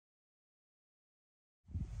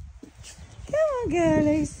Come on,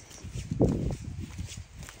 girlies.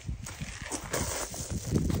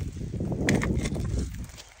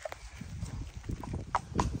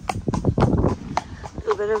 A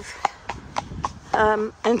little bit of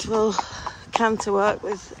interval canter work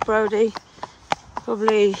with Brody.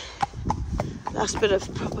 Probably last bit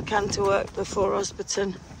of proper canter work before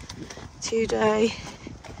Osberton today.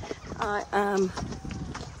 I am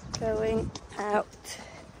going out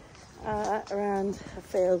around a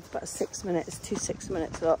field, about 6 minutes, 2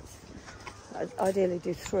 6-minute lots. I'd ideally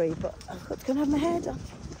do 3, but I've got to go and have my hair done.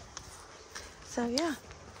 So yeah,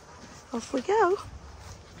 off we go.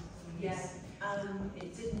 Yes,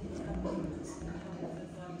 it didn't come in.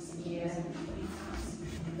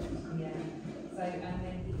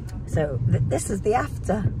 So this is the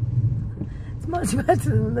after. It's much better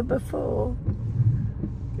than the before.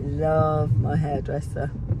 Love my hairdresser.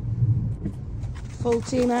 Full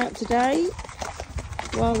team out today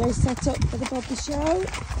while they set up for the Bobby show.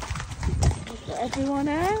 We've got everyone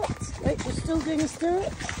out. Rachel's still doing a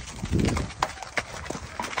stirrup.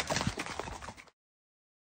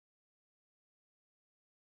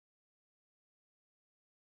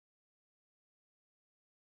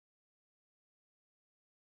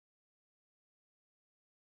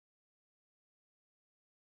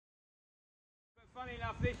 Funny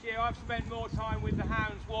enough, this year I've spent more time with the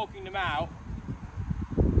hounds walking them out,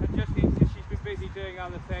 and just since she's been busy doing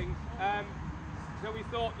other things. So we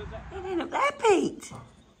thought that. What are you doing up there, Pete?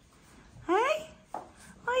 Hey? What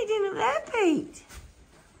are you doing up there, Pete?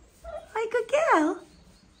 Are you a good girl?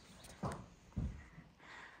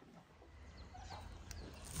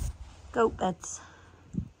 Goat beds.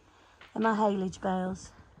 They're my haylage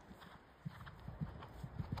bales.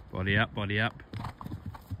 Body up, body up.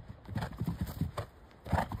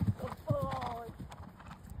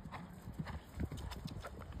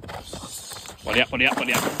 Body up, body up,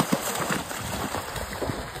 body up.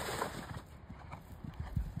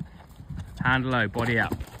 Hand low, body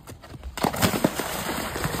up.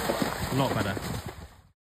 A lot better.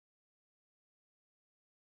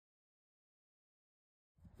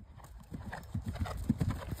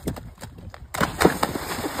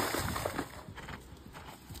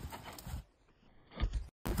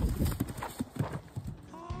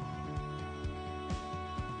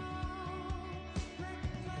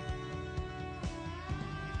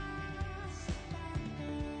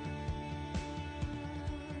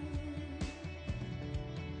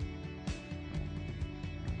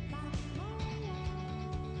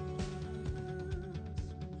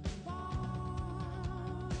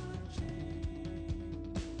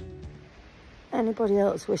 Anybody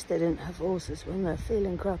else wish they didn't have horses when they're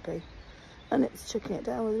feeling crappy and it's chucking it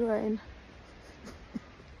down with rain?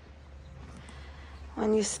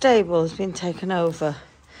 When your stable has been taken over.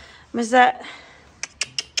 Mizette,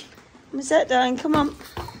 darling, come on.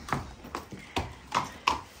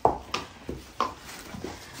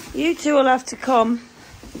 You two will have to come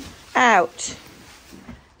out.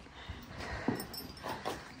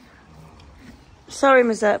 Sorry,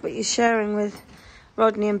 Mizette, but you're sharing with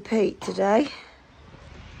Rodney and Pete today.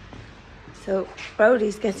 So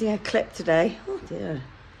Brody's getting a clip today. Oh dear,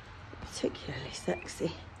 particularly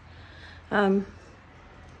sexy.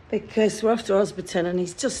 Because we're off to Osberton and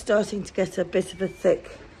he's just starting to get a bit of a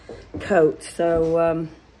thick coat. So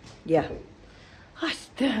yeah, I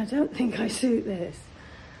don't think I suit this.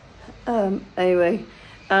 Anyway,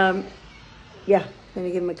 yeah, gonna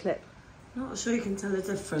give him a clip. Not sure you can tell the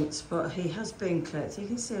difference, but he has been clipped. You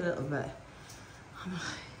can see a little bit.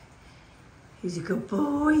 He's a good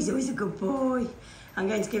boy, he's always a good boy. I'm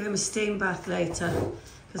going to give him a steam bath later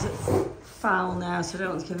because it's foul now, so I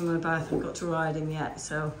don't want to give him a bath. I've got to ride him yet,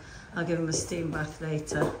 so I'll give him a steam bath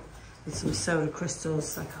later with some soda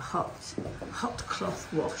crystals, like a hot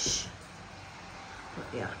cloth wash. But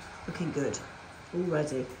yeah, looking good, all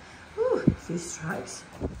ready. Ooh, a few stripes.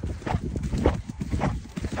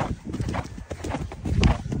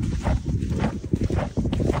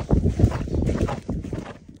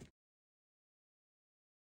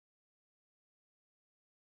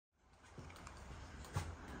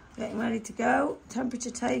 Getting ready to go.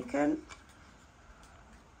 Temperature taken.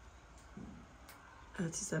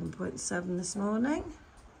 37.7 this morning.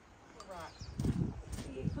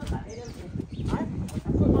 You put that in, haven't you? I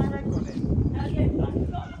put my reg on it. Oh, yeah, I've got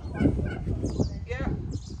one. Yeah.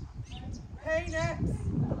 Hey, next.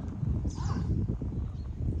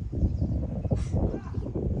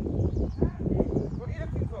 What are you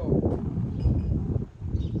looking for?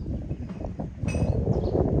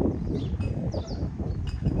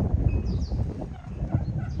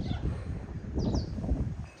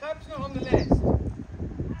 Tab's not on the list.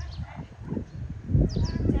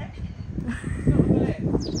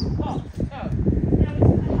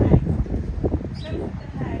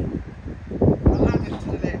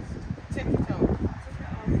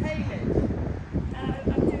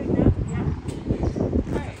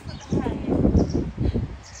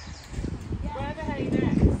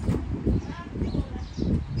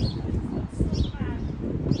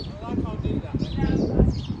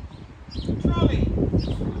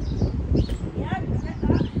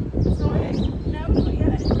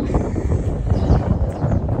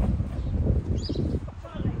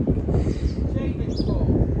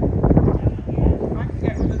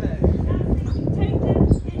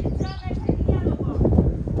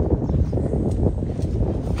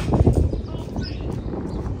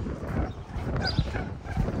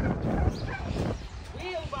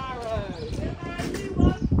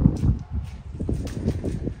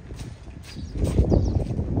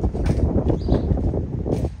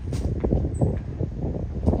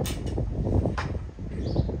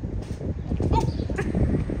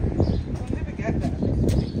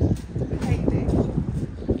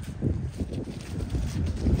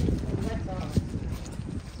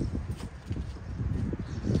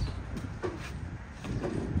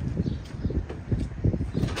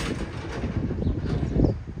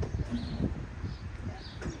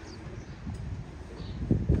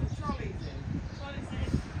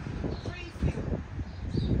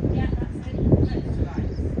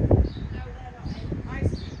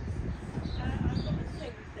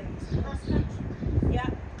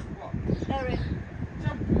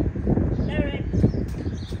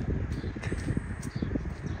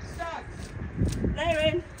 They're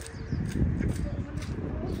in.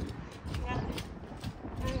 Yeah.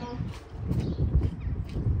 Hang on.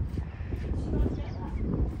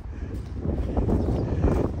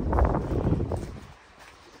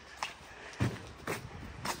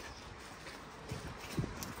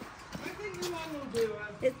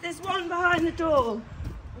 There's one behind the door.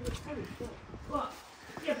 What?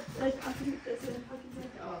 Yeah, I can take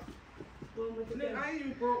it off. Look, I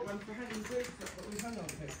even brought one for hanging boots up, but we hung on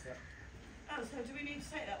boots up. Oh, so do we need to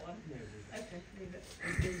take that one? No. Okay, leave it.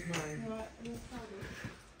 This is mine. Alright, let's try it.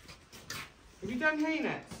 Have you done hay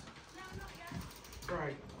nets? No, not yet.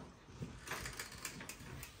 Right.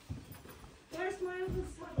 Where's my other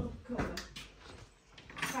saddle cover?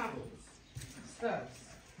 Saddles. Studs.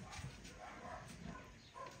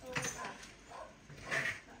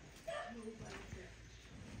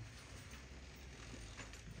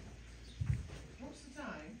 What's the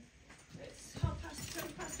time? It's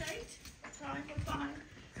 8:30. Time, we're fine.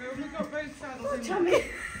 So have we got both saddles in Tommy. now?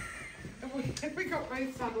 Have we got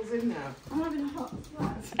both saddles in now? I'm having a hot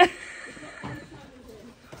sweat.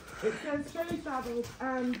 It says show saddles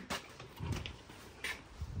and...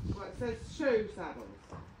 Well, it says show saddles.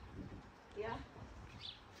 Yeah?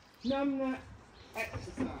 Number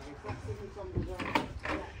exercise. That's if it's on the right.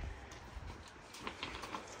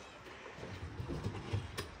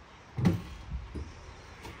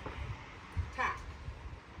 Tack.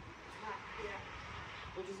 Tack, yeah.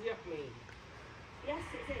 What does yuck mean? Yes,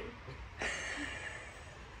 it's in.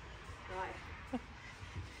 Right.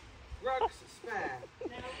 Rugs spare.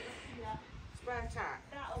 No, yeah. Spare tack.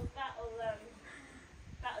 That'll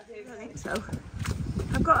do. I think so.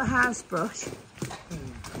 I've got a house brush.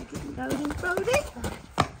 Getting going, Brody.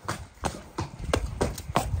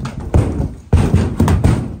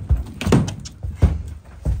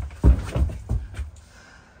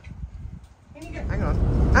 Hang on.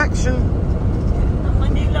 Action. Not my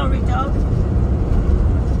new lorry dog.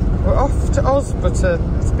 We're off to Osberton.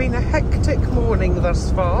 It's been a hectic morning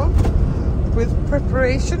thus far with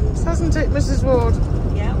preparations, hasn't it, Mrs. Ward?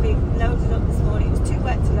 Yeah, we loaded up this morning. It was too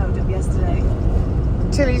wet to load up yesterday.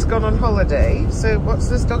 Tilly's gone on holiday, so what's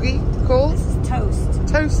this doggy called? This is Toast.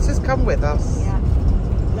 Toast has come with us. Yeah.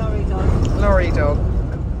 Lorry dog. Lorry dog.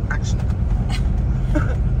 Action.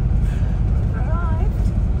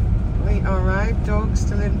 Arrived. We arrived, dog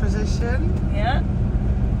still in position. Yeah.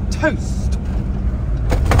 Toast.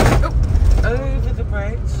 Oh, over the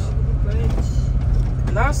bridge. Over the bridge.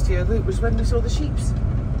 Last year it was when we saw the sheeps.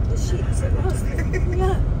 The sheeps it was.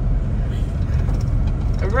 Yeah.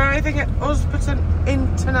 Arriving at Osberton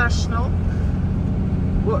International.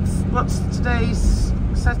 What's today's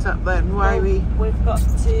setup then? We've got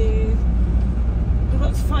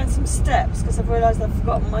to find some steps because I've realised I've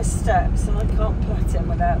forgotten my steps and I can't plait in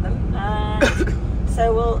without them.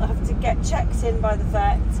 So we'll have to get checked in by the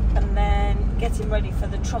vet and then get him ready for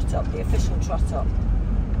the trot up, the official trot up.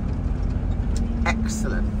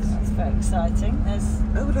 Excellent. That's very exciting. There's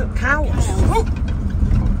look, cows. Oh.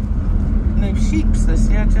 No sheeps this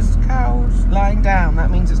year, just cows lying down. That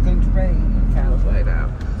means it's going to rain. Cows lie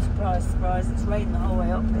down. Surprise, surprise, it's raining the whole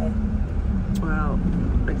way up there. Well,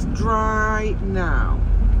 it's dry now.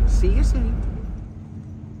 See you soon.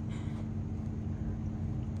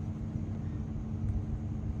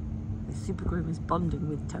 The super groom is bonding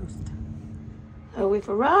with Toast. So we've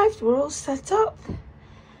arrived, we're all set up,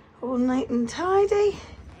 all neat and tidy.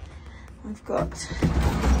 We've got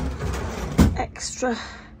extra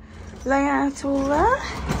layout all there.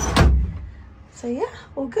 So yeah,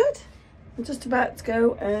 all good. I'm just about to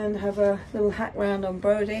go and have a little hack round on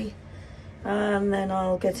Brody and then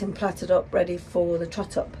I'll get him plaited up ready for the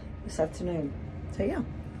trot up this afternoon. So yeah,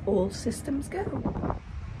 all systems go.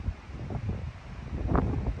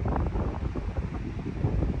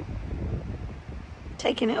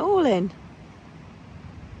 Taking it all in.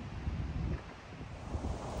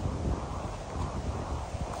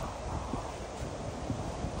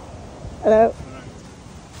 Hello.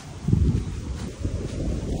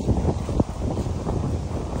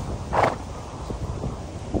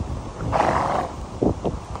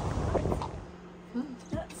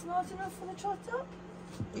 That's smart enough for the trot up?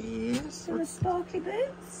 Yes. For the sparkly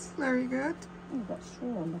boots? Very good. Oh, I've got straw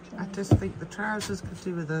on my trousers. I just think the trousers could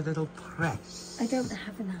do with a little press. I don't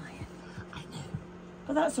have an iron. I know.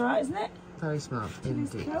 But that's all right, isn't it? Very smart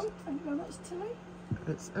Tilly's indeed. coat. Thank you very much, Tilly.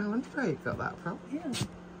 I wonder where you got that from. Yeah, it's a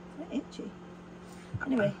bit itchy.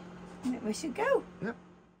 Anyway, I think we should go. Yep.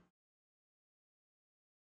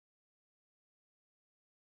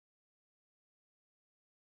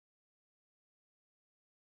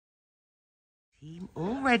 Team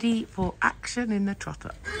all ready for action in the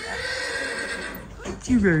trotter. Aren't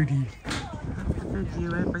you ready? showed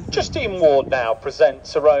you everything. Justine Ward now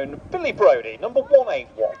presents her own Billy Brodie, number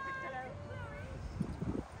 181.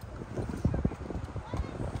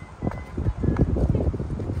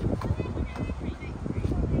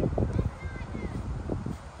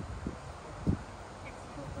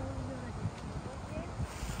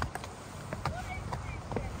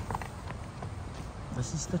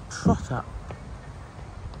 This is the trot up.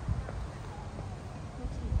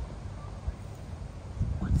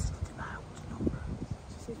 What's it about, Laura?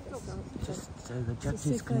 Just so the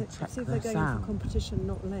judges can check See if their they're going for sound. competition,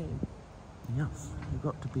 not lame. Yes, you've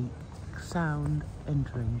got to be sound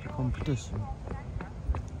entering the competition.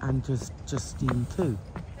 And just Justine too.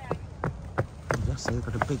 Yes, they've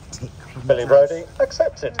got a big tick from Billy the Brodie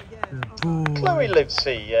accepted. boy. Chloe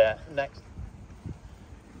Livesey next.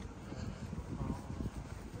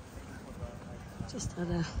 Just had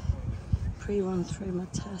a pre-run through my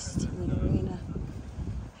test in the arena.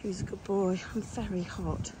 He was a good boy. I'm very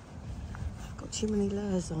hot. I've got too many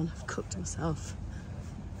layers on. I've cooked myself.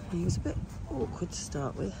 And he was a bit awkward to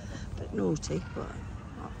start with, a bit naughty, but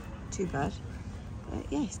not too bad. But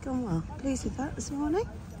yeah, he's gone well. Pleased with that this morning.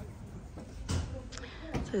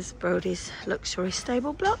 So this is Brodie's luxury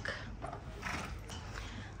stable block.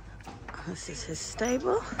 This is his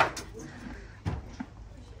stable.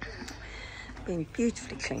 Being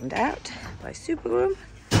beautifully cleaned out by Supergroom.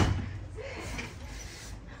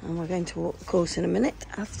 And we're going to walk the course in a minute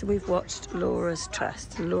after we've watched Laura's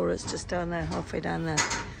Trust. And Laura's just down there, halfway down there.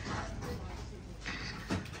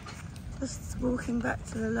 Just walking back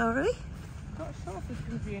to the lorry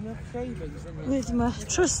with my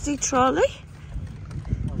trusty trolley.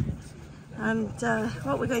 And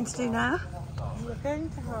what we're going to do now? We're going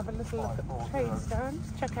to have a little look at the trade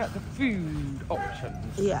stands, check out the food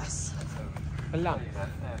options Yes. for lunch.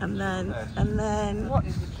 And then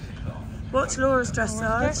watch Laura's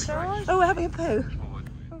dressage. Dressage? Oh, we're having a poo.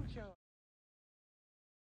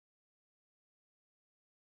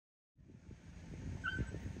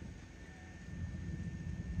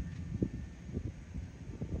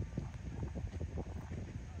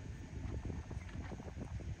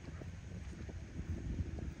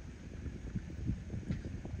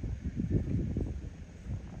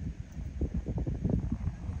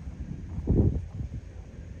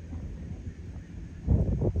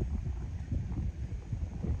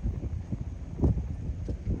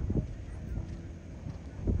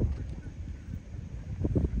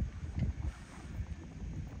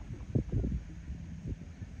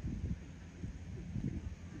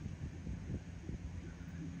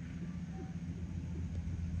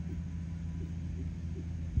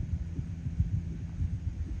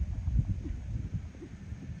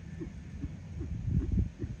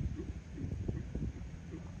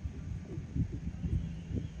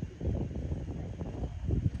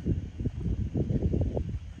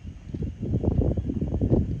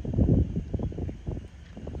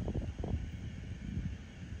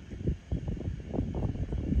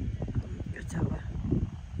 It's over.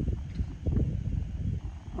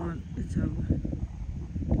 On, it's over.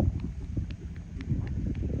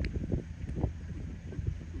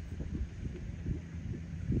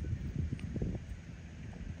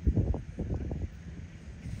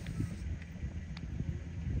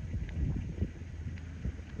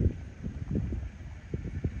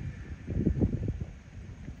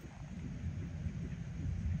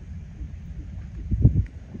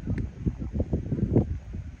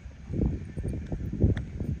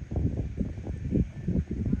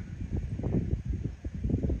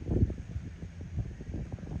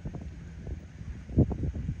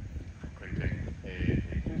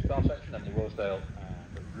 Section and the Rosedale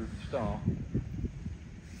and Ruby Star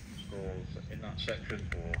scores in that section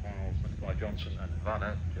for Miles by Johnson and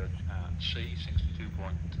Vanna, judge and C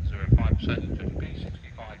 62.05%, judge B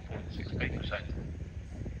 65.68%,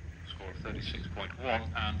 score of 36.1,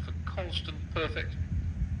 and for Colston Perfect,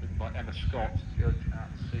 written by Emma Scott, judge at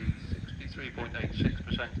C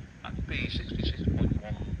 63.86% and B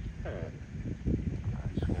 66.14,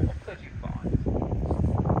 and score of 35.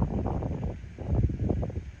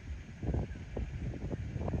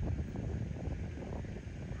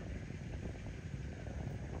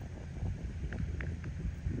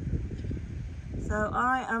 So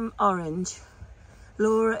I am orange.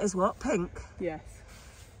 Laura is what? Pink. Yes.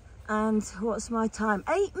 And what's my time?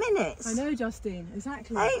 8 minutes. I know, Justine,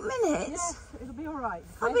 exactly. 8 minutes? Yes, it'll be all right.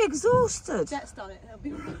 I'll be exhausted. Jet's done it, it'll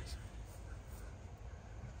be all right.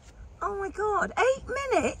 Oh my God, 8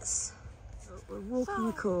 minutes? We're walking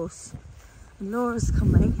the course. And Laura's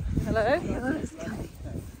coming. Hello? Laura's coming.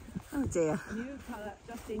 Oh dear. New colour,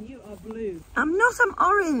 Justine, you are blue. I'm not, I'm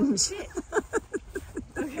orange.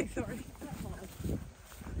 Okay, sorry. That's hard.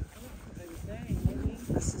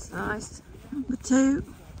 That's nice. Number 2.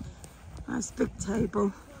 Nice big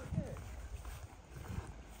table.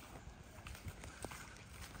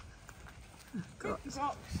 Got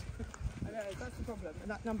box. I know, that's the problem.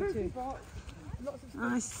 And that number 2. Lots of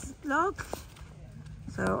nice log.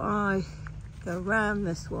 So I go round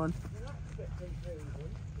this one.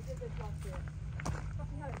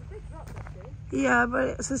 Yeah, but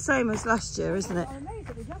it's the same as last year, isn't it? I'm amazed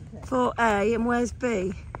that we jumped it. For A, and where's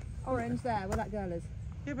B? Orange there, where that girl is.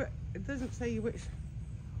 Yeah, but it doesn't say which.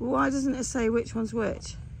 Why doesn't it say which one's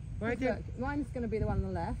which? Why do? Look, mine's going to be the one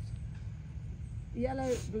on the left.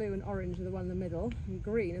 Yellow, blue and orange are the one in the middle. And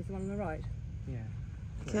green is the one on the right. Yeah.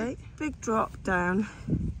 Okay, big drop down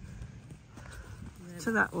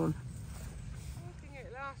to that one. Looking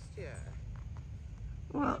at last year.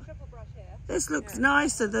 Well, Triple brush here. this looks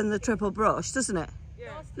nicer than the triple brush, doesn't it?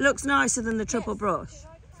 Yeah. Looks nicer than the triple brush.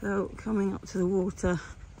 So coming up to the water,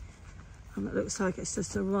 and it looks like it's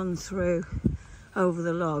just a run through over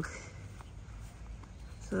the log.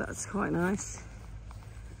 So that's quite nice.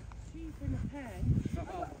 Sheep in a pen.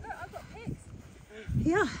 I've got pigs.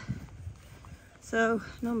 Yeah. So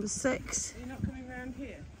number 6. You're not coming round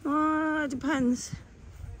here. Oh, it depends.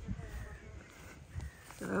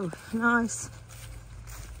 So nice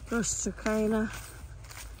brush trachina.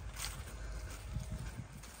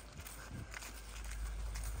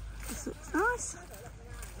 This looks nice.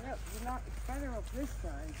 Yep, you like it's better off this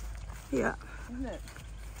side, Yeah, isn't it?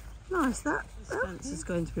 nice that. This fence is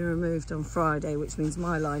going to be removed on Friday, which means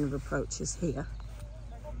my line of approach is here.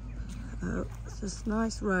 Oh, it's just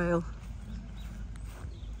nice rail.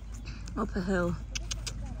 Up a hill.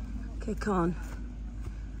 Kick on.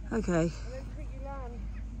 Okay.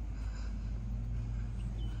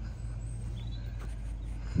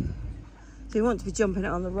 So you want to be jumping it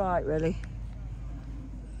on the right, really.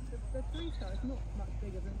 The 3 star is not much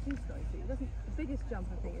bigger than 2 star. It doesn't. The biggest jump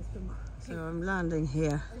I think is from. So I'm landing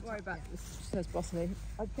here. Don't worry about this. Says Bosley.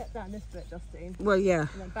 I've kept down this bit, Justine. Well, yeah.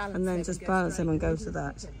 And then Just balance him and go to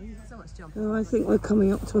that. So much jump. Oh, I think we're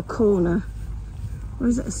coming up to a corner. Or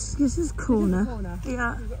is it? This is corner. Corner.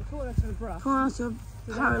 Yeah. We've got a corner to a brush. Corner to a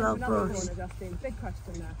So parallel there's another brush. corner, Justine. Big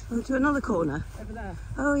question there. Oh, to another corner. Over there.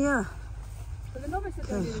 Oh, yeah. But the novice that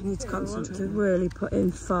Okay, don't I do need this to too. concentrate to really put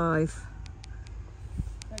in 5.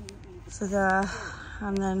 So there,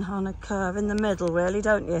 and then on a curve in the middle, really,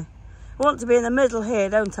 don't you? I want to be in the middle here,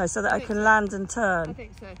 don't I, so that I can land and I turn.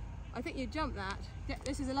 think so. I think you jump that.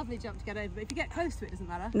 This is a lovely jump to get over, but if you get close to it, it doesn't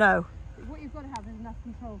matter. No. What you've got to have is enough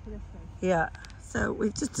control for this thing. Yeah. So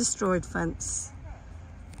we've just destroyed fence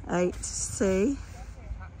 8C.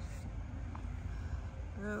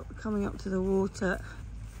 Oh, coming up to the water.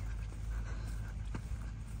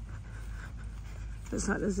 Looks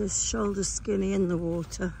like there's this shoulder skinny in the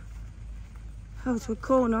water. Oh, to a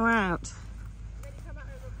corner out.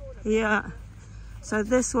 Yeah. So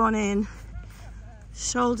this one in,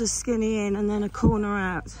 shoulder skinny in, and then a corner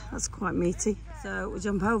out. That's quite meaty. So we'll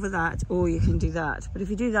jump over that, or you can do that. But if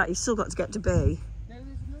you do that, you've still got to get to B.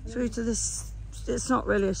 Through to this, it's not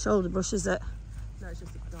really a shoulder brush, is it? No, it's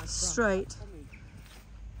just a nice Straight.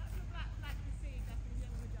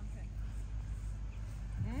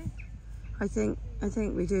 I think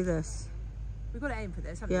we do this. We've got to aim for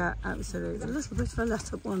this, haven't Yeah, absolutely. A little bit of a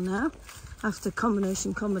let up one now. After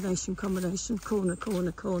combination, combination, combination, corner,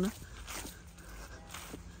 corner, corner.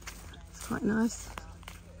 It's quite nice.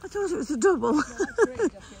 I thought it was a double. we? That's green,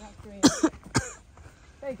 Justin, that's green.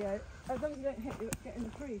 There you go. As long as you don't get in the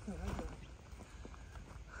tree, something.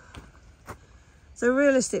 So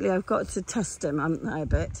realistically, I've got to test him, haven't I, a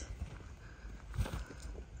bit?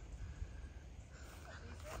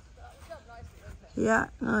 Yeah,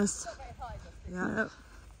 nice. Yeah.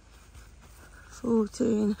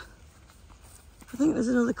 14. I think there's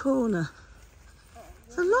another corner.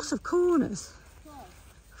 There's a lot of corners.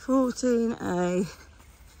 14A.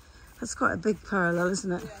 That's quite a big parallel,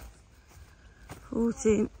 isn't it?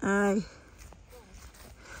 14A. I think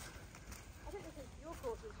your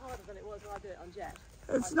course is harder than it was when I did it on jet.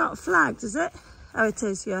 It's not flagged, is it? Oh, it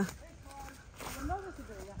is, yeah. The novice are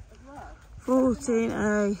doing that as well.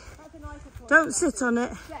 14A. That's a nicer course. Don't sit on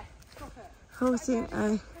it. Yeah, stop it.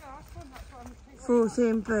 14A.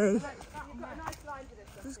 14B. You've got a nice line to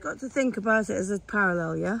this. Just got to think about it as a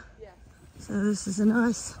parallel, yeah? Yeah. So this is a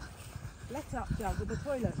nice Let up jump with the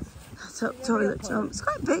toilet. top toilet jump. It's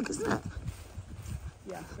quite big, isn't it?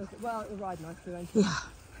 Yeah. Well, it'll ride nicely, won't it? Yeah,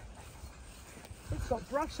 It's got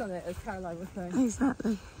brush on it, as Caroline was saying.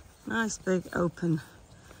 exactly. Nice big open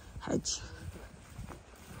hedge.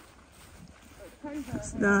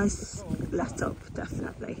 It's nice. Let up,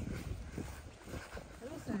 definitely.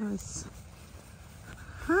 Nice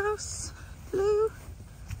house, blue.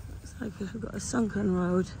 Like if we've got a sunken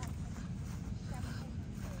road.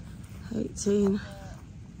 18.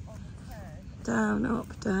 Down,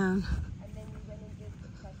 up, down.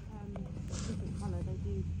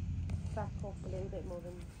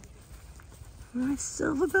 Nice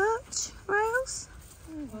silver birch rails.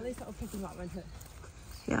 Well, they started picking up, won't it?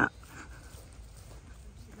 Yeah.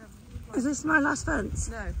 Is this my last fence?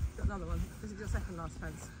 No, got another one. This is your second last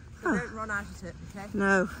fence. So don't run out at it, okay?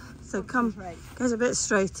 No. So come, get a bit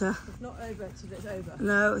straighter. It's not over till it's over.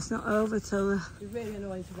 No, it's not over till It'd be really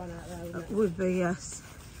annoying to run out there, wouldn't it? would be, yes.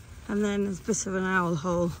 And then there's a bit of an owl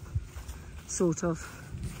hole, sort of,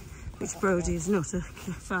 which Brodie is not a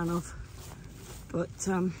fan of. But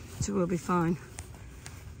so we'll be fine.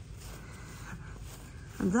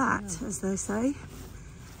 And that, as they say,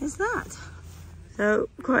 is that. So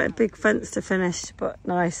quite a big fence to finish, but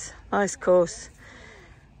nice course.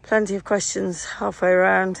 Plenty of questions halfway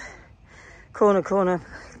around. Corner, corner,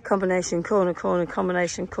 combination, corner, corner,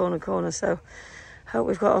 combination, corner, corner. So hope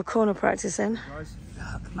we've got our corner practice in.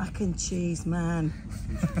 Look, mac and cheese, man.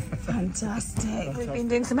 Fantastic. We've been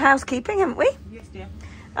doing some housekeeping, haven't we? Yes, dear.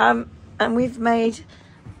 And we've made,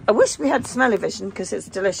 I wish we had smell-o-vision because it's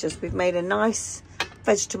delicious. We've made a nice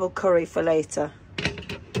vegetable curry for later.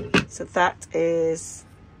 So that is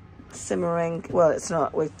simmering. Well, it's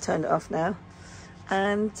not, we've turned it off now.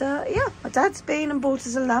 And yeah, my dad's been and bought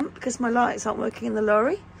us a lamp because my lights aren't working in the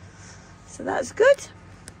lorry. So that's good.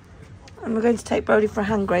 And we're going to take Brodie for a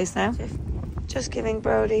hand graze now. Just giving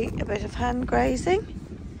Brodie a bit of hand grazing.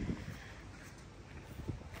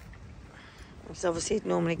 It's obviously he'd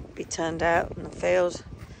normally be turned out in the field.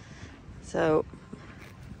 So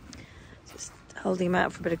just holding him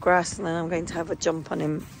out for a bit of grass, and then I'm going to have a jump on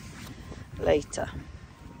him later.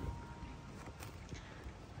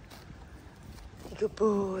 Good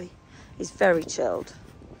boy. He's very chilled.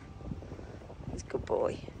 He's a good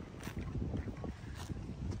boy.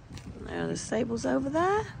 And there are the stables over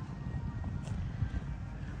there.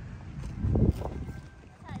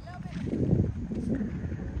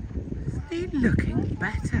 He's looking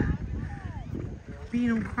better.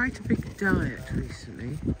 Been on quite a big diet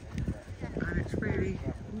recently, and it's really,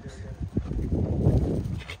 oops,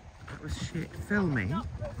 that was shit filming. No,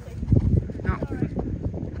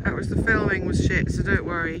 that was the filming was shit, so don't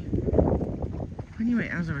worry. Anyway,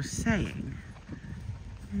 as I was saying,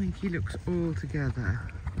 I think he looks all together.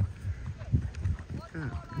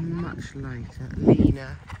 Much lighter,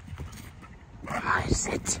 leaner. Where is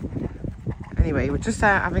it? Anyway, we're just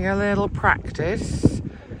out having a little practice.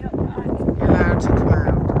 You're allowed to come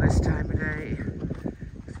out this time of day.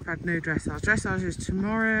 We've had no dressage. Dressage is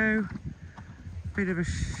tomorrow. Bit of a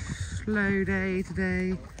slow day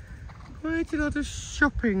today. Quite a lot of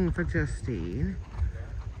shopping for Justine.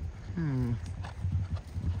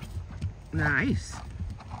 Nice.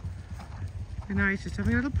 Be nice just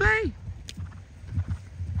having a little play.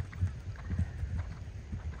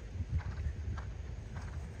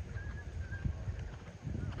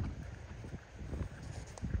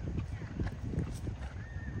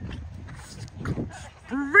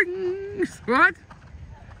 Rings. What?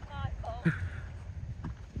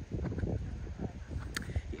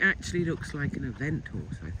 He actually looks like an event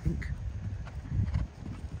horse, I think.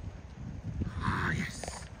 Ah,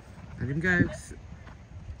 yes. Let him go.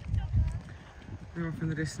 They're off in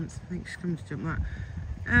the distance. I think she's coming to jump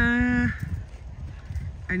that.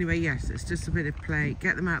 Anyway, yes, it's just a bit of play.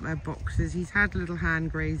 Get them out their boxes. He's had a little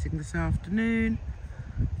hand grazing this afternoon.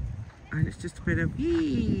 And it's just a bit of,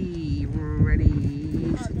 yee,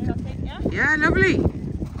 ready. Yeah, lovely.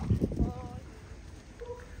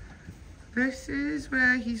 This is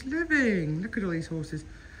where he's living. Look at all these horses.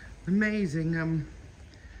 Amazing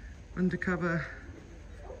undercover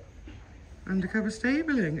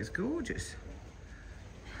stabling. It's gorgeous.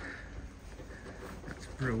 That's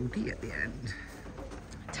Brodie at the end.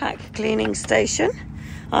 Tack cleaning station.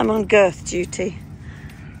 I'm on girth duty.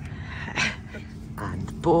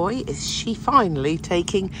 And boy, is she finally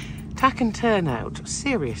taking tack and turn out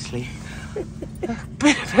seriously. A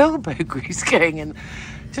bit of elbow grease going in.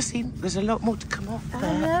 Justine, there's a lot more to come off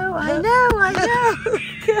there. I know.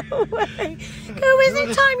 Go away. Go, is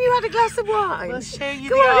it time you had a glass of wine? We'll show you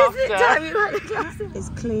Go the on, after. is it time you had a glass of wine? It's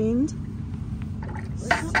cleaned. It's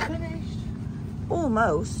not finished.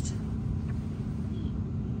 Almost.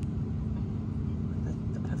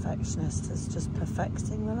 The perfectionist is just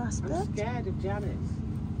perfecting the last bit. I'm scared of Janice.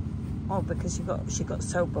 Oh, because she got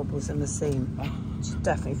soap bubbles in the seam. She's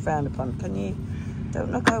definitely frowned upon. Can you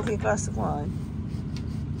don't knock over your glass of wine?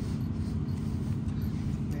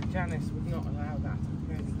 Yeah, Janice would not allow that.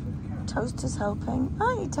 Toaster's helping.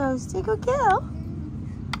 Aren't you, Toasty? Good girl.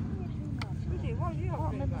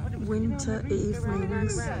 winter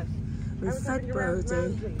evenings. We've fed Brody,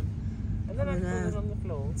 and we're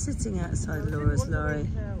now sitting outside Laura's lorry,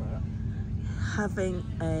 having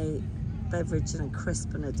a beverage and a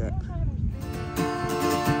crisp and a dip.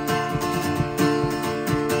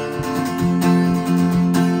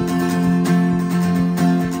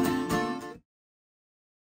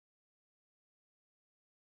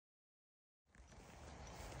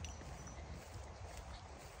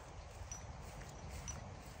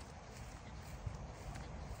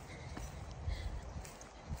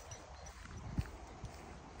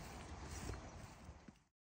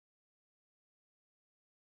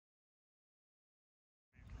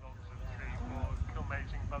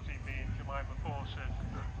 Buzzy being Jemima Fawcett,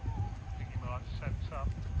 Vicky March sets up,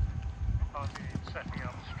 Hardy setting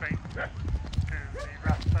up straight to the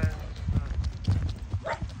Rathbones.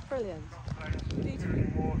 Brilliant.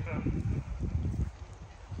 Water,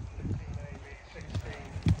 15 AB 16.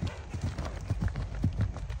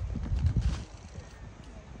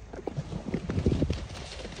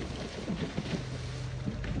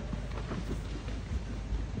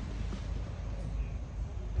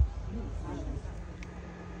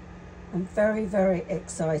 I'm very, very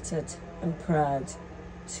excited and proud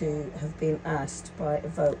to have been asked by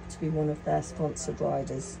Evoke to be one of their sponsored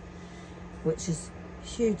riders, which is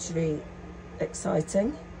hugely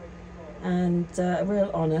exciting and a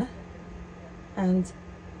real honour. And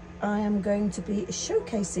I am going to be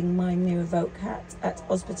showcasing my new Evoke hat at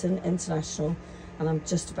Osberton International, and I'm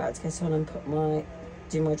just about to get on and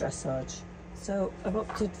do my dressage. So I've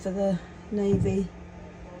opted for the navy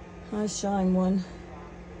high shine one.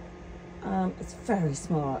 It's very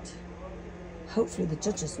smart. Hopefully the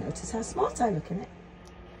judges notice how smart I look in it.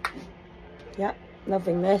 Yeah,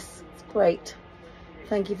 loving this. It's great.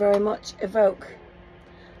 Thank you very much, Evoke.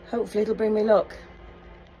 Hopefully it'll bring me luck.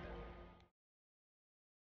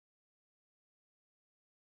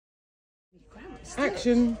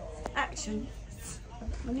 Action. Action.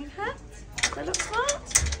 My new hat. Does that look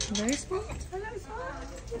smart? Very smart. Does that look smart?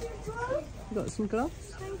 Does that look smart? You got some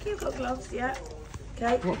gloves? Thank you. Got gloves, yeah.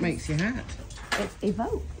 Okay. What makes your hat? It's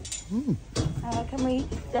Evoke. Mm. Can we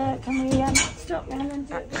stop now and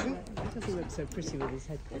do it? Action. Does he look so pretty with his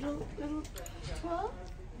head? Little twirl.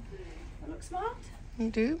 That looks smart. You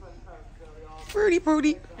do. Brody.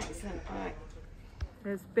 Excellent. All right.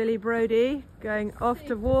 There's Billy Brody going off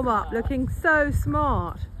to warm up, looking so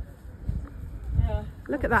smart. Yeah.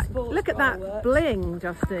 Look at that! Look at that bling,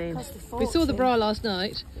 Justine. We saw the bra last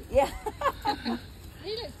night. Yeah.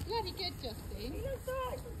 He looks bloody good, Justine. He looks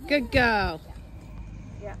alright. Good girl.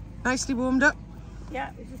 Yeah. Nicely warmed up.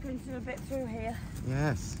 Yeah, we're just going to do a bit through here.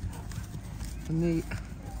 Yes. And the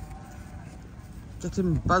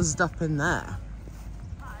getting buzzed up in there.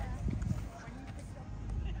 I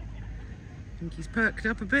think he's perked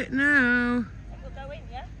up a bit now. We'll go in,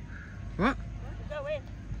 yeah? What? We'll go in.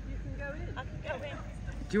 You can go in. I can go in.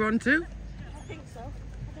 Do you want to? I think so. I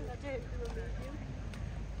think I do.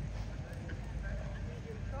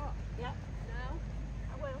 Yeah. Now?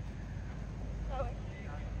 I will. Go in.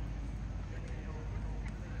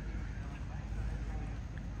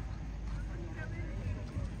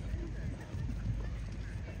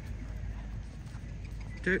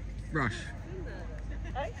 Do rush.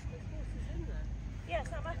 Hey? Yes,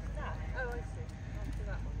 I'm after that. Oh, I see. After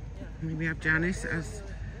that one, yeah. And we have Janice as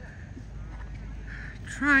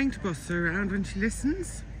trying to boss her around when she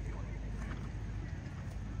listens.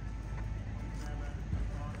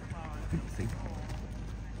 Oopsie.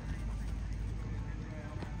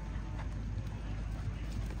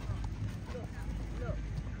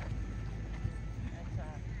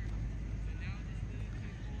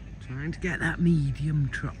 Trying to get that medium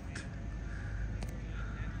trot.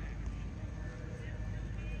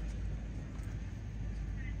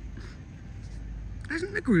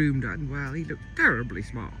 Hasn't the groom done well? He looked terribly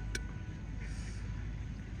smart.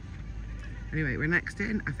 Anyway, we're next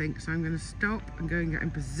in, I think, so I'm going to stop and go and get in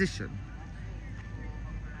position.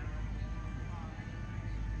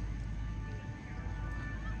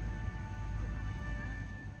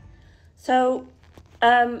 So,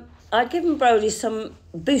 I'd given Brody some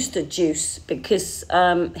booster juice because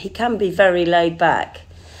he can be very laid back.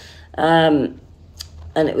 And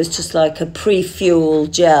it was just like a pre-fuel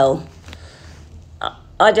gel.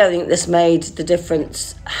 I don't think this made the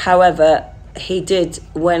difference. However, he did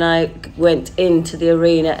when I went into the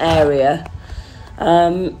arena area.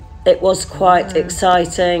 It was quite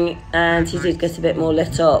exciting and he did get a bit more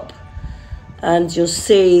lit up. And you'll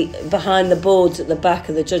see behind the boards at the back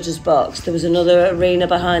of the judges' box, there was another arena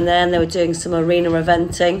behind there and they were doing some arena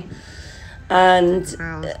eventing. And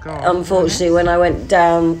unfortunately, when I went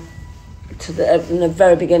down to the in the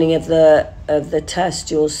very beginning of the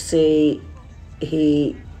test, you'll see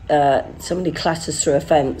somebody clatters through a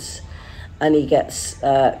fence, and he gets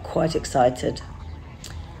quite excited.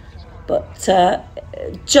 But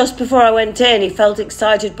just before I went in, he felt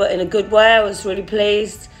excited, but in a good way. I was really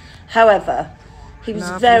pleased. However, he was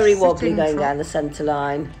very wobbly going down the centre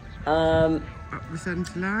line. Up the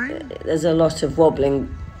centre line? There's a lot of wobbling,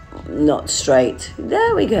 not straight.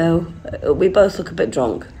 There we go. We both look a bit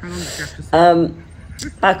drunk. How long did you have to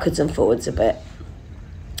Backwards and forwards a bit.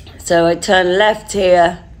 So I turn left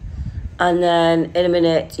here, and then in a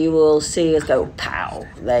minute you will see us go pow.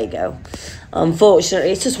 There you go.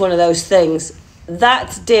 Unfortunately, it's just one of those things.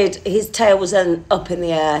 His tail was then up in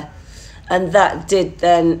the air, and that did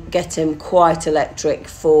then get him quite electric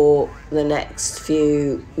for the next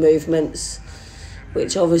few movements,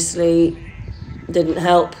 which obviously didn't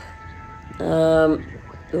help. There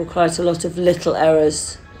were quite a lot of little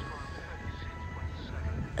errors.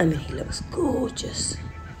 I mean, he looks gorgeous.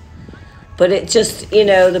 But it just,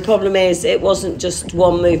 the problem is it wasn't just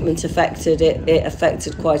one movement affected, it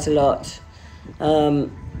affected quite a lot.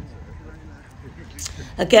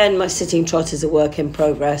 Again, my sitting trot is a work in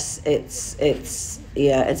progress. It's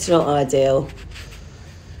not ideal.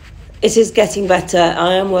 It is getting better.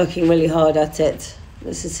 I am working really hard at it.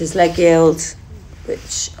 This is his leg yield,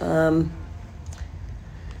 which,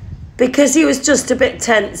 because he was just a bit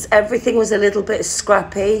tense, everything was a little bit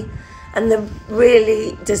scrappy. And the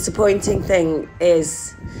really disappointing thing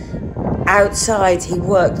is, outside he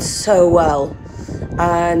worked so well.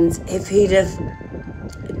 And if he'd have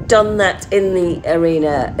done that in the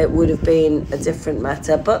arena, it would have been a different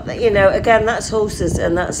matter. But, again, that's horses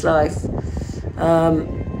and that's life. A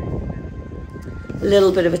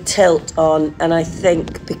little bit of a tilt on, and I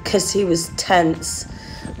think because he was tense,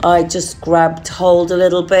 I just grabbed hold a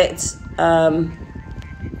little bit.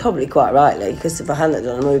 Probably quite rightly, because if I hadn't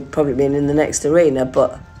done him, we'd probably been in the next arena.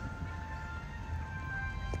 But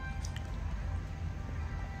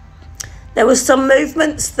there were some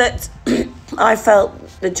movements that I felt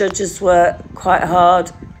the judges were quite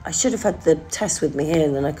hard. I should have had the test with me here,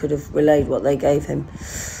 and then I could have relayed what they gave him.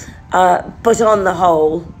 But on the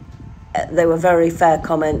whole, they were very fair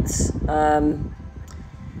comments.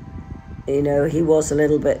 He was a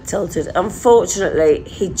little bit tilted. Unfortunately,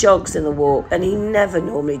 he jogs in the walk, and he never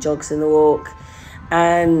normally jogs in the walk.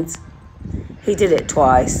 And he did it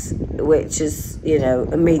twice, which is,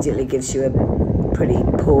 immediately gives you a pretty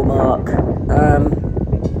poor mark.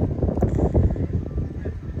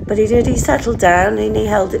 But he settled down, and he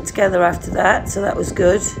held it together after that, so that was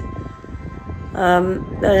good.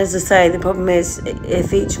 And as I say, the problem is,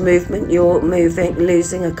 if each movement you're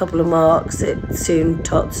losing a couple of marks, it soon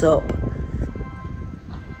tots up.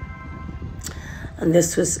 And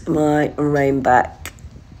this was my rein back,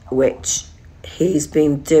 which he's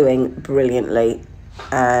been doing brilliantly.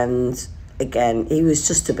 And again, he was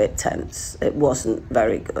just a bit tense. It wasn't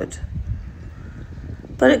very good.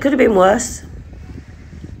 But it could have been worse.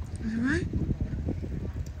 Is it right?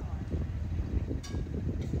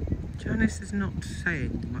 Janice is not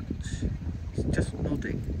saying much. He's just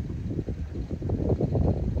nodding.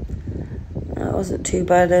 That wasn't too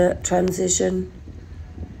bad a transition.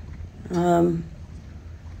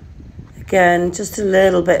 Again, just a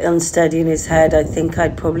little bit unsteady in his head. I think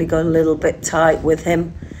I'd probably got a little bit tight with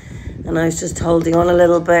him, and I was just holding on a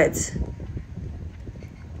little bit.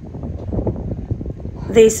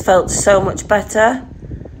 These felt so much better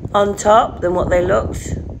on top than what they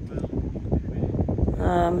looked.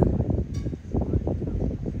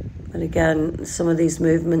 But again, some of these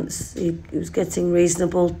movements he was getting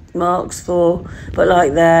reasonable marks for, but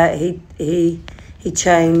like there, he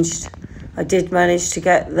changed. I did manage to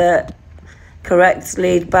get the correct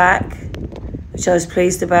lead back, which I was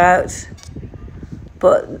pleased about.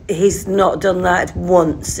 But he's not done that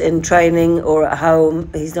once in training or at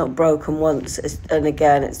home. He's not broken once. And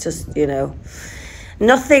again, it's just,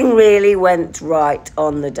 nothing really went right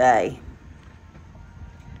on the day.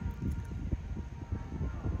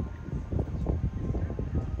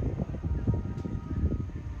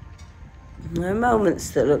 There are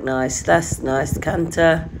moments that look nice. That's nice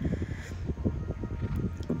canter.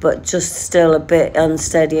 But just still a bit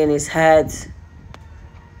unsteady in his head.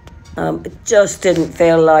 It just didn't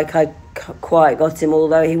feel like I quite got him,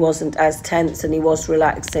 although he wasn't as tense and he was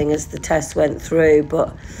relaxing as the test went through,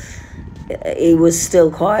 but he was still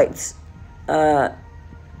quite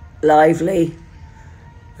lively.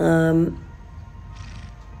 And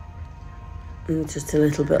just a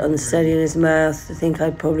little bit unsteady in his mouth. I think I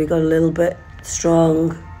probably got a little bit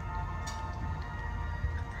strong.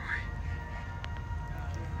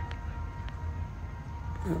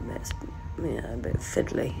 A bit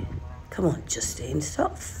fiddly. Come on, Justine,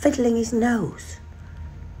 stop fiddling his nose.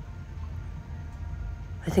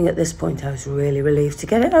 I think at this point I was really relieved to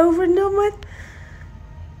get it over and done with.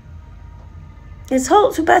 His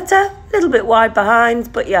halts were better, a little bit wide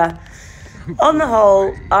behind, but yeah. On the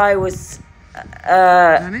whole, I was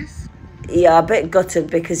yeah, a bit gutted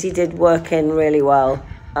because he did work in really well.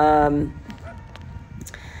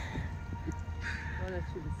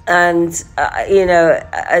 And, you know,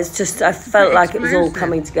 it's just, I felt like it was all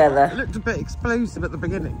coming together. It looked a bit explosive at the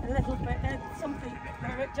beginning. A little bit. Something,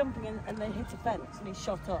 they were jumping in and they hit a fence and he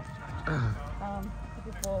shot off.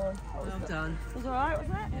 Before. Well done. Was it alright, was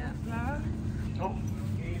it? Yeah. No.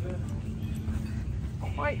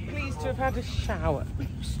 Quite pleased to have had a shower.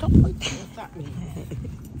 Stop pointing at that me.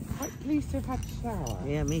 Quite pleased to have had a shower.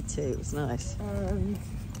 Yeah, me too. It was nice.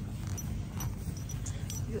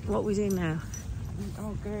 What are we doing now? We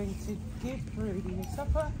are going to give Brody his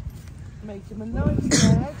supper, make him a nice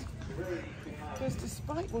bed, because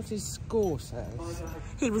despite what his score says,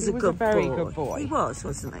 he was a very good boy. He was,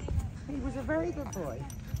 wasn't he? He was a very good boy.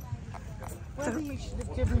 Whether you should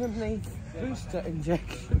have given him the booster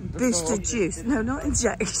injection before. Booster juice. No, not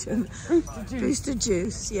injection. Booster juice. Booster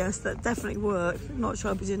juice, yes, that definitely worked. I'm not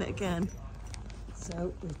sure I'll be doing it again.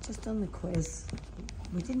 So, we've just done the quiz.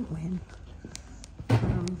 We didn't win.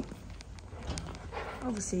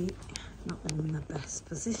 Obviously, not in the best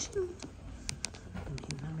position. I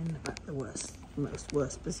mean, I'm in the most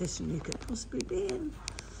worst position you could possibly be in.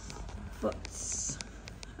 But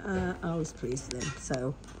I was pleased with him,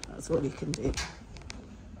 so that's all you can do.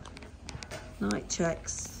 Night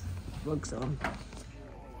checks, rugs on.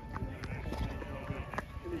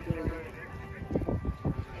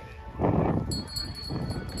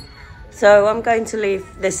 So I'm going to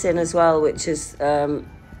leave this in as well, which is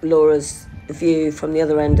Laura's view from the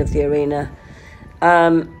other end of the arena.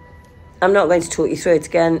 I'm not going to talk you through it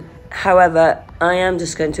again. However, I am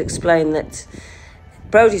just going to explain that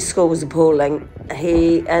Brody's score was appalling.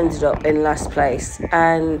 He ended up in last place,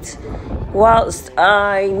 and whilst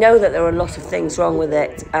I know that there were a lot of things wrong with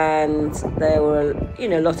it, and there were, you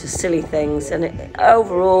know, a lot of silly things, and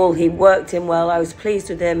overall he worked in well. I was pleased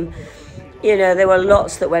with him. You know, there were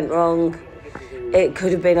lots that went wrong. It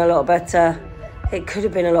could have been a lot better. It could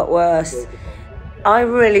have been a lot worse. I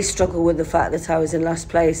really struggle with the fact that I was in last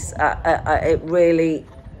place. It really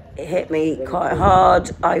hit me quite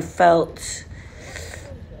hard. I felt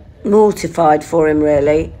mortified for him,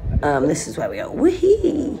 really. This is where we go.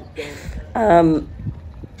 Whee!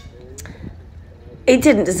 He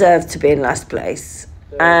didn't deserve to be in last place.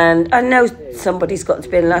 And I know somebody's got to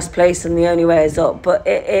be in last place and the only way is up, but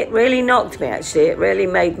it really knocked me, actually. It really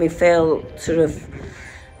made me feel sort of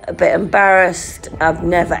a bit embarrassed. I've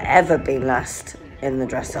never, ever been last in the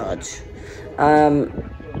dressage. And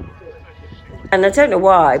I don't know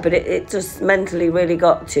why, but it just mentally really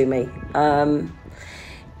got to me. I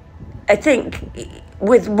think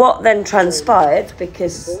with what then transpired,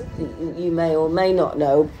 because you may or may not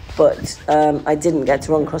know, but I didn't get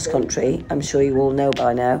to run cross country. I'm sure you all know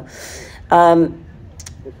by now. And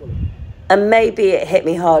maybe it hit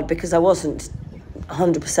me hard because I wasn't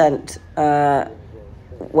 100%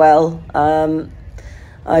 well.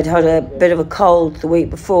 I'd had a bit of a cold the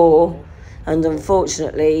week before, and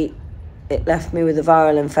unfortunately it left me with a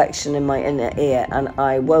viral infection in my inner ear, and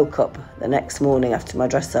I woke up the next morning after my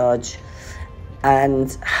dressage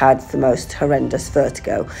and had the most horrendous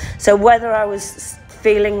vertigo. So whether I was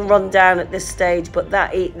feeling run down at this stage, but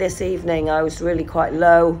this evening I was really quite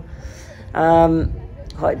low,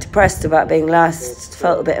 quite depressed about being last,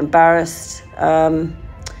 felt a bit embarrassed,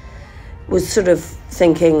 was sort of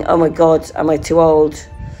thinking, oh my God, am I too old?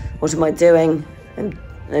 What am I doing?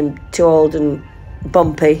 I'm too old and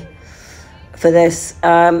bumpy for this,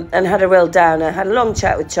 and had a real downer. Had a long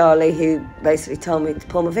chat with Charlie, who basically told me to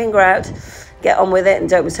pull my finger out, get on with it and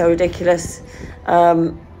don't be so ridiculous.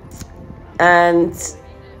 And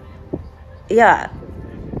yeah.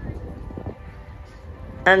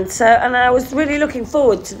 And I was really looking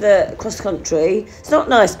forward to the cross country. It's not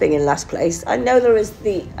nice being in last place. I know there is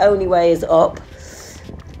the only way is up,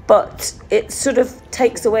 but it sort of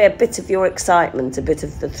takes away a bit of your excitement, a bit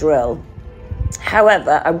of the thrill.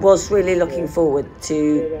 However, I was really looking forward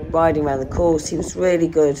to riding around the course. He was really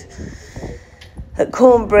good at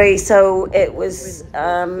Cornbury, so it was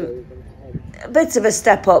a bit of a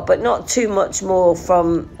step up, but not too much more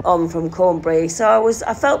from Cornbury. So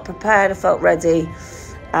I felt prepared, I felt ready,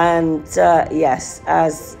 and yes,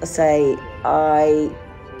 as I say, I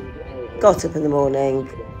got up in the morning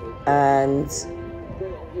and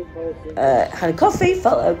had a coffee,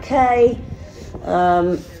 felt okay.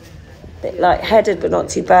 bit lightheaded, but not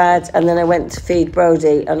too bad. And then I went to feed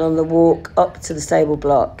Brody, and on the walk up to the stable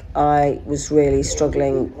block, I was really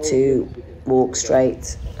struggling to walk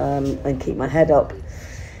straight and keep my head up.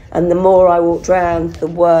 And the more I walked around, the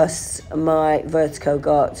worse my vertigo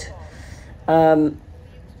got.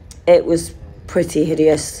 It was pretty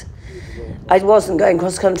hideous. I wasn't going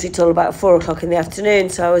cross-country till about 4 o'clock in the afternoon,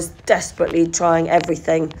 so I was desperately trying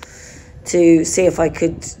everything to see if I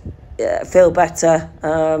could feel better.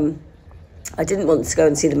 I didn't want to go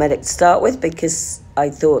and see the medic to start with because I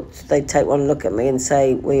thought they'd take one look at me and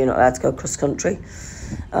say, well, you're not allowed to go cross-country,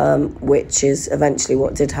 which is eventually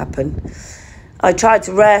what did happen. I tried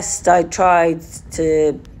to rest, I tried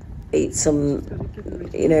to eat some,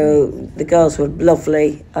 you know, the girls were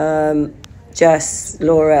lovely. Jess,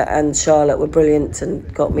 Laura and Charlotte were brilliant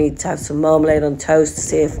and got me to have some marmalade on toast to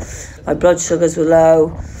see if my blood sugars were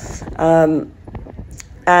low.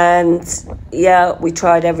 And yeah, we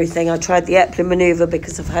tried everything. I tried the Eplin manoeuvre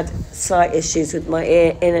because I've had slight issues with my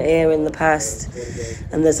inner ear in the past,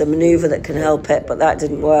 and there's a manoeuvre that can help it, but that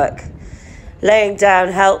didn't work. Laying down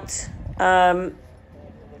helped. I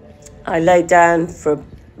laid down for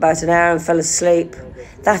about an hour and fell asleep.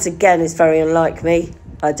 That again is very unlike me.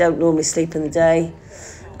 I don't normally sleep in the day,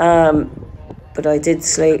 but I did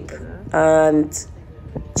sleep. And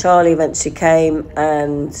Charlie eventually came,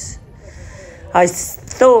 and I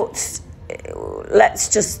thought, let's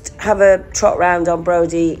just have a trot round on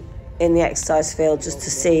Brody in the exercise field just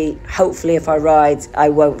to see, hopefully if I ride, I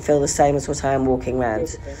won't feel the same as what I am walking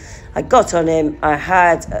round. I got on him, I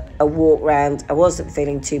had a walk round, I wasn't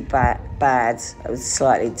feeling too bad, I was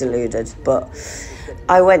slightly deluded, but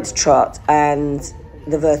I went to trot and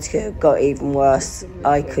the vertigo got even worse.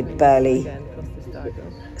 I could barely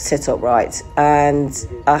sit upright, and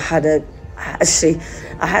I actually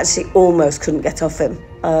almost couldn't get off him.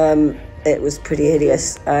 It was pretty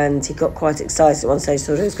hideous, and he got quite excited at one stage,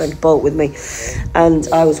 thought he was going to bolt with me, and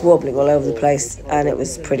I was wobbling all over the place, and it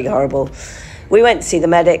was pretty horrible. We went to see the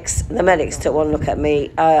medics. The medics took one look at me.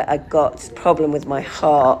 I got a problem with my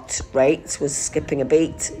heart rate, was skipping a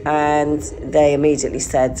beat, and they immediately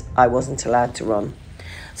said I wasn't allowed to run.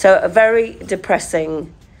 So a very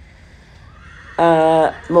depressing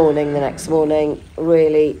morning the next morning.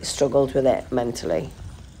 Really struggled with it mentally.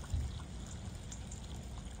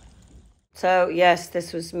 So yes,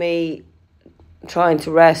 this was me trying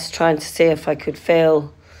to rest, trying to see if I could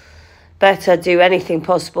feel better, do anything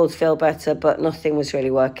possible to feel better, but nothing was really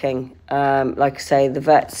working. Like I say, the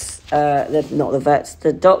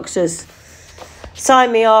doctors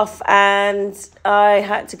signed me off and I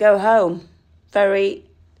had to go home. Very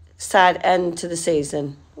sad end to the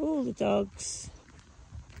season. All the dogs.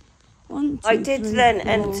 I did then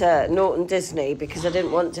enter Norton Disney because I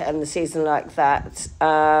didn't want to end the season like that.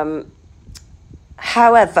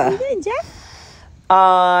 However,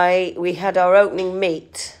 we had our opening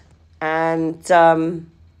meet, and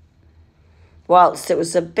whilst it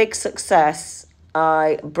was a big success,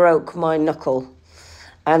 I broke my knuckle,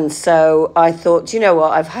 and so I thought, you know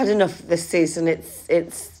what, I've had enough of this season. It's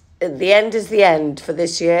the end is the end for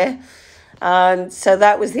this year, and so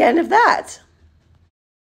that was the end of that.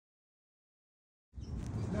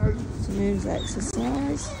 Smooth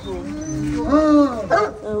exercise.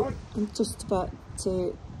 So I'm just about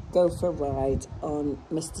to go for a ride on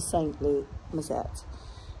Mr. Saintly Mazette.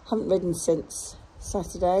 Haven't ridden since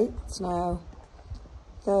Saturday. It's now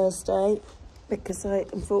Thursday because I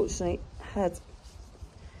unfortunately had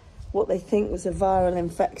what they think was a viral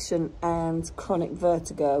infection and chronic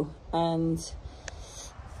vertigo, and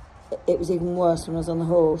it was even worse when I was on the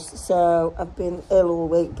horse. So I've been ill all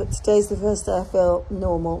week, but today's the first day I feel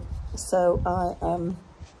normal. So I am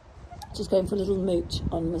just going for a little mooch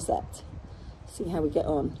on Mazette, see how we get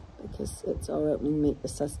on, because it's our opening meet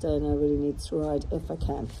this Saturday and I really need to ride if I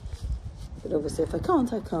can. But obviously if I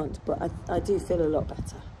can't, I can't, but I do feel a lot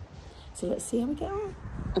better. So let's see how we get on.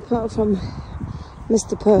 Apart from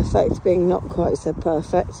Mr. Perfect being not quite so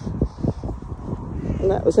perfect, and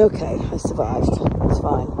that was okay, I survived, it's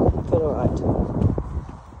fine, I feel alright.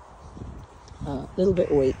 A little bit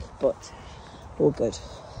weak, but all good.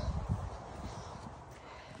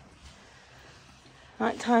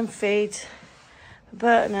 Nighttime feed for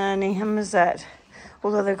Bert and Ernie and Mazette.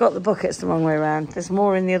 Although they've got the buckets the wrong way around. There's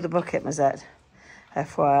more in the other bucket, Mazette.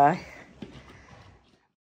 FYI.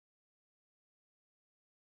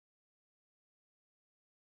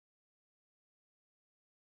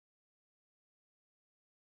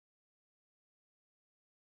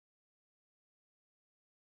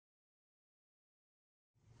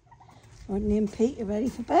 Rodney and Pete, you ready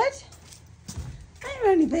for bed? Hey,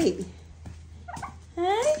 Rodney Pete.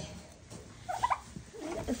 Hey?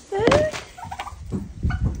 The food?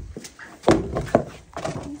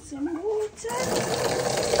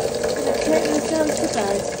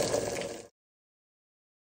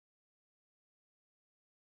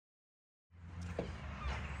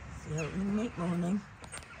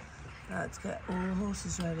 about to get all the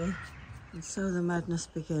horses ready. And so the madness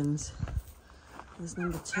begins. There's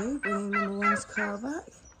number 2, bringing number 1's car back.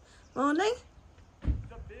 Morning.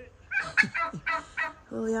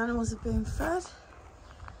 All the animals are being fed.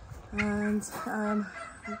 And I'm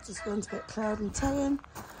just going to get Cloud and Tay in,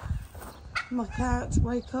 muck out,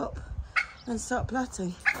 wake up and start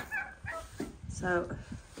platting. So,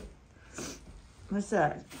 my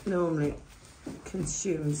dad normally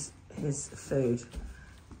consumes his food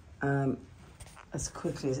as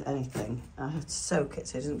quickly as anything. I have to soak it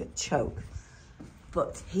so he doesn't get choked.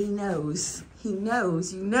 But he knows, you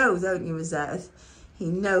know, don't you, Rosette? He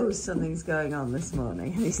knows something's going on this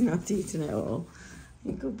morning and he's not eating it all.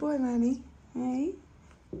 Hey, good boy, Manny. Hey?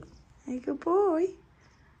 Hey, good boy.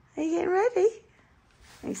 Are you getting ready?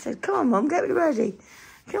 He said, come on, Mum, get me ready.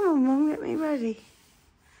 Come on, Mum, get me ready.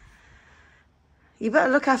 You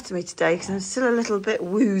better look after me today because I'm still a little bit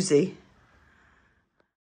woozy.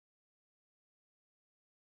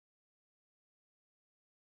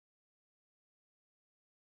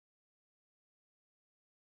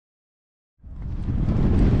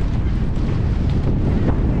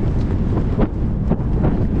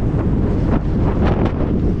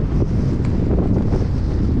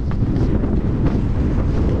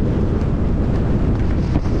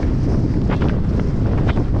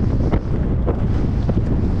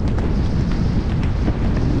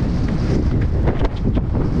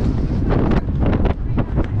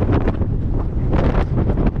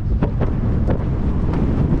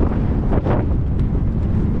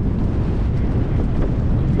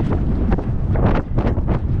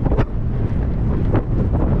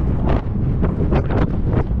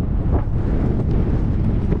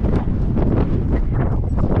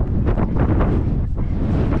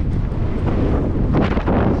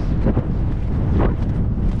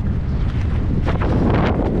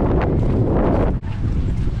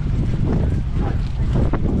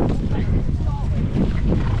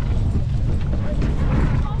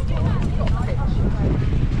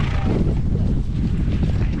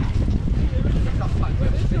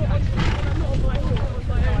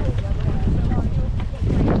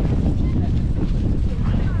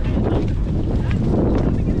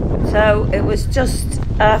 So it was just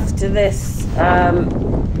after this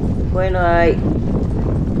when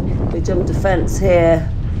we jumped a fence here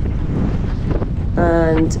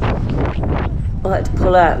and I had to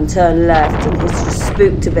pull out and turn left, and he just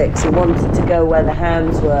spooked a bit because he wanted to go where the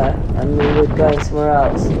hounds were and we were going somewhere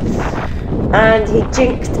else. And he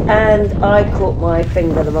jinked and I caught my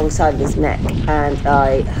finger the wrong side of his neck and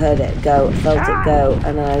I heard it go, felt it go,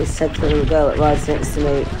 and I said to the little girl that rides next to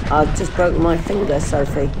me, I've just broken my finger,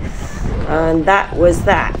 Sophie. And that was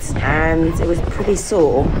that, and it was pretty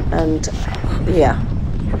sore, and yeah,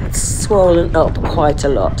 it's swollen up quite a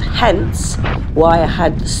lot, hence why I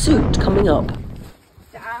had the suit coming up.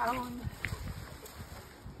 Down.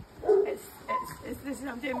 This is,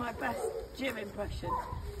 I'm doing my best gym impression.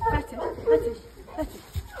 Lettish.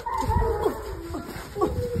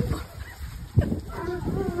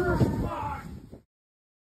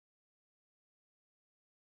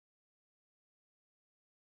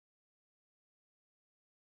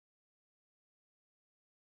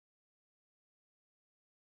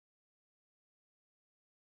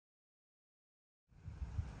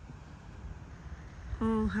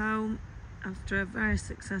 All home after a very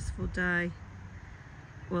successful day.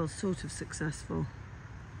 Well, sort of successful.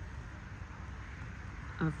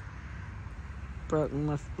 I've broken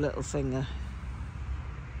my little finger.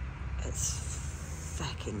 It's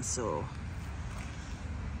fucking sore.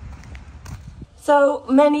 So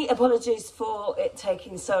many apologies for it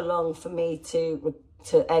taking so long for me to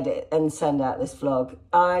edit and send out this vlog.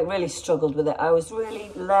 I really struggled with it. I was really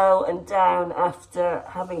low and down after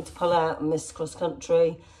having to pull out and miss cross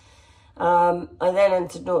country. I then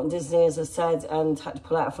entered Norton Disney, as I said, and had to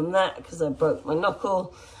pull out from that because I broke my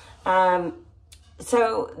knuckle.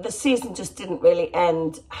 So the season just didn't really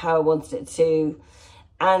end how I wanted it to.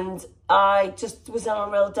 And I just was on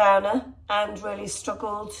a real downer and really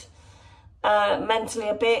struggled mentally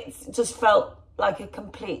a bit. It just felt like a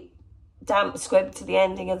complete damp squib to the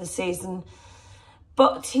ending of the season.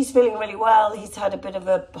 But he's feeling really well. He's had a bit of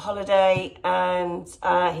a holiday and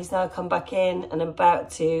he's now come back in and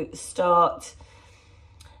about to start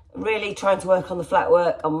really trying to work on the flat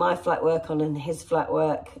work, on my flat work, on his flat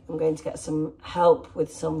work. I'm going to get some help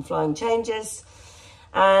with some flying changes.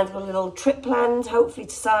 And got a little trip planned, hopefully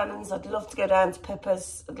to Simon's. I'd love to go down to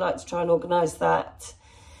Pippa's. I'd like to try and organise that.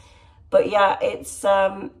 But yeah, it's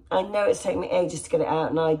I know it's taken me ages to get it out,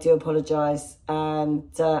 and I do apologise.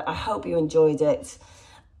 And I hope you enjoyed it.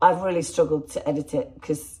 I've really struggled to edit it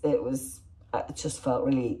because it was I just felt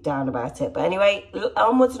really down about it. But anyway,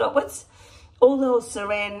 onwards and upwards. All the horses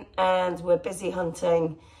are in and we're busy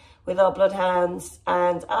hunting with our bloodhounds.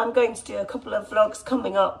 And I'm going to do a couple of vlogs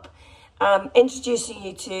coming up, introducing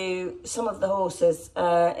you to some of the horses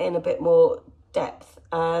in a bit more depth.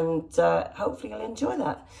 And hopefully you'll enjoy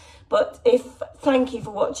that. But thank you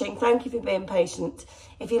for watching. Thank you for being patient.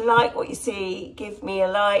 If you like what you see, give me a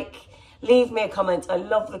like. Leave me a comment. I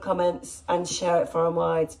love the comments, and share it far and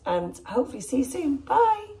wide. And hopefully see you soon.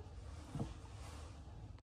 Bye.